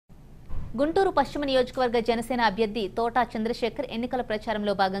గుంటూరు పశ్చిమ నియోజకవర్గ జనసేన అభ్యర్థి తోటా చంద్రశేఖర్ ఎన్నికల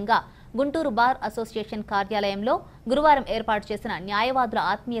ప్రచారంలో భాగంగా గుంటూరు బార్ అసోసియేషన్ కార్యాలయంలో గురువారం ఏర్పాటు చేసిన న్యాయవాదుల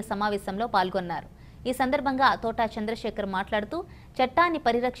ఆత్మీయ సమావేశంలో పాల్గొన్నారు. ఈ సందర్భంగా తోటా చంద్రశేఖర్ మాట్లాడుతూ చట్టాన్ని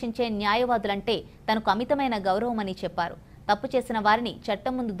పరిరక్షించే న్యాయవాదులంటే తనకు అమితమైన గౌరవమని చెప్పారు. తప్పు చేసిన వారిని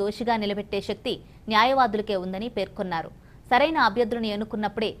చట్టం ముందు దోషిగా నిలబెట్టే శక్తి న్యాయవాదులకే ఉందని పేర్కొన్నారు. సరైన అభ్యర్థులను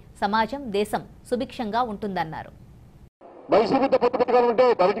ఎన్నుకున్నప్పుడే సమాజం, దేశం సుభిక్షంగా ఉంటుందన్నారు. వైసీపీతో పొత్తు పెట్టుకోవాలంటే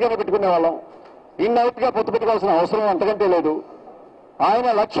బయటగానే పెట్టుకునే వాళ్ళం. ఇన్డైరెక్ట్గా పొత్తు పెట్టుకోవాల్సిన అవసరం అంతకంటే లేదు. ఆయన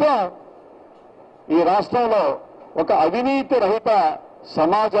లక్ష్యం ఈ రాష్ట్రంలో ఒక అవినీతి రహిత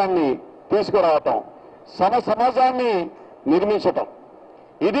సమాజాన్ని తీసుకురావటం, సమాజాన్ని నిర్మించటం,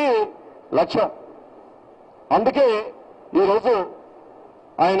 ఇది లక్ష్యం. అందుకే ఈరోజు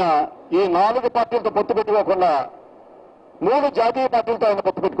ఆయన ఈ 4 పార్టీలతో పొత్తు పెట్టుకోకుండా 3 జాతీయ పార్టీలతో ఆయన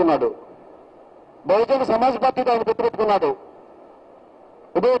పొత్తు పెట్టుకున్నాడు. బహుజన సమాజ్ పార్టీతో ఆయన పొత్తు పెట్టుకున్నాడు.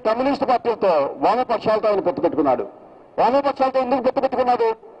 ఉదయ కమ్యూనిస్టు పార్టీలతో, వామపక్షాలతో ఆయన పొత్తు పెట్టుకున్నాడు. వామపక్షాలతో ఎందుకు పొత్తు పెట్టుకున్నాడు?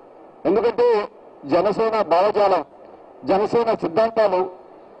 ఎందుకంటే జనసేన భావజాలం, జనసేన సిద్ధాంతాలు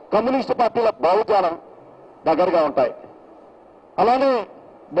కమ్యూనిస్టు పార్టీల భావజాలం దగ్గరగా ఉంటాయి. అలానే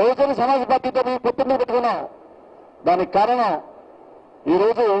బహుజన సమాజ్ పార్టీతో మేము పొత్తు పెట్టుకున్నాం. దానికి కారణం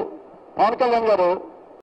ఈరోజు పవన్ కళ్యాణ్ గారు